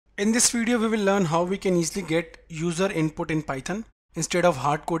In this video, we will learn how we can easily get user input in Python instead of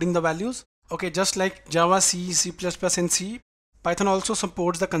hard coding the values. Okay, just like Java, C, C++ and C, Python also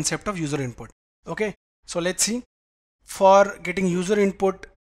supports the concept of user input. Okay, so let's see. For getting user input,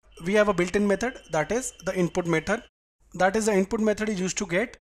 we have a built-in method, that is the input method. That is the input method is used to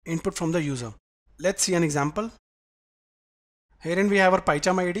get input from the user. Let's see an example. Herein we have our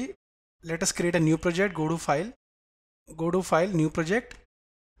PyCharm ID. Let us create a new project. Go to file, new project.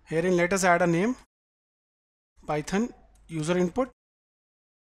 Herein let us add a name, Python user input,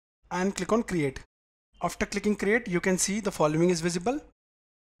 and click on create. After clicking create, you can see the following is visible.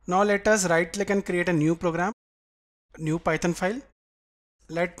 Now let us right click and create a new program, new Python file.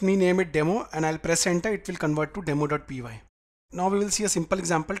 Let me name it demo and I'll press enter. It will convert to demo.py. Now we will see a simple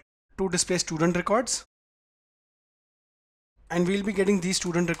example to display student records. And we'll be getting these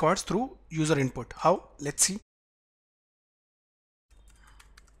student records through user input. How? Let's see.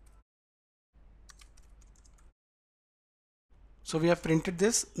 So we have printed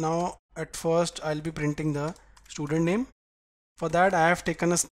this. Now at first I'll be printing the student name. For that I have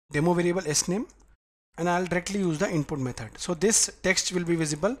taken a demo variable sname and I'll directly use the input method. So this text will be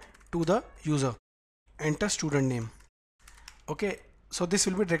visible to the user. Enter student name. Okay, so this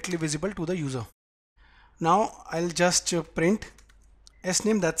will be directly visible to the user. Now I'll just print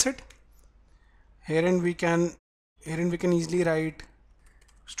sname, that's it. Herein we can easily write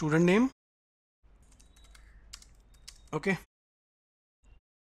student name. Okay.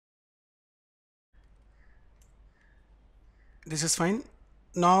 This is fine.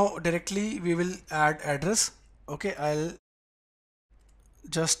 Now directly we will add address. Okay, I'll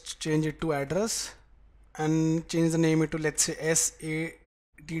just change it to address and change the name to, let's say,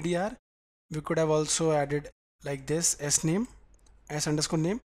 SADDR. We could have also added like this, sname,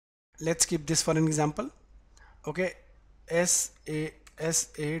 s_name. Let's keep this for an example. Okay, SADDR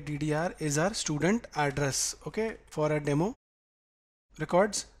is our student address, okay, for a demo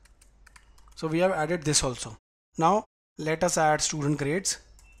records. So we have added this also. Now let us add student grades.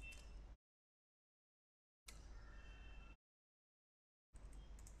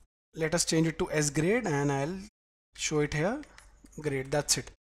 Let us change it to S grade and I'll show it here, grade, that's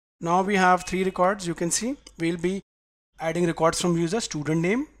it. Now we have 3 records. You can see we'll be adding records from user, student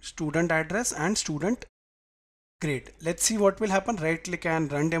name, student address and student grade. Let's see what will happen. Right click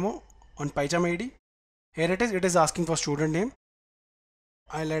and run demo on PyCharm ID. Here it is asking for student name.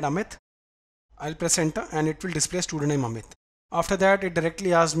 I'll add Amit. I'll press enter and it will display student name Amit. After that it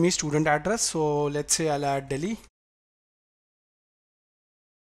directly asked me student address, so let's say I'll add Delhi.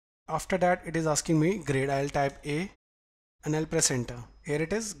 After that it is asking me grade. I'll type A and I'll press enter. Here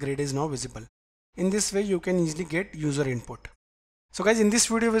it is, grade is now visible. In this way you can easily get user input. So guys, in this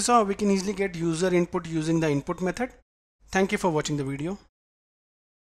video we saw we can easily get user input using the input method. Thank you for watching the video.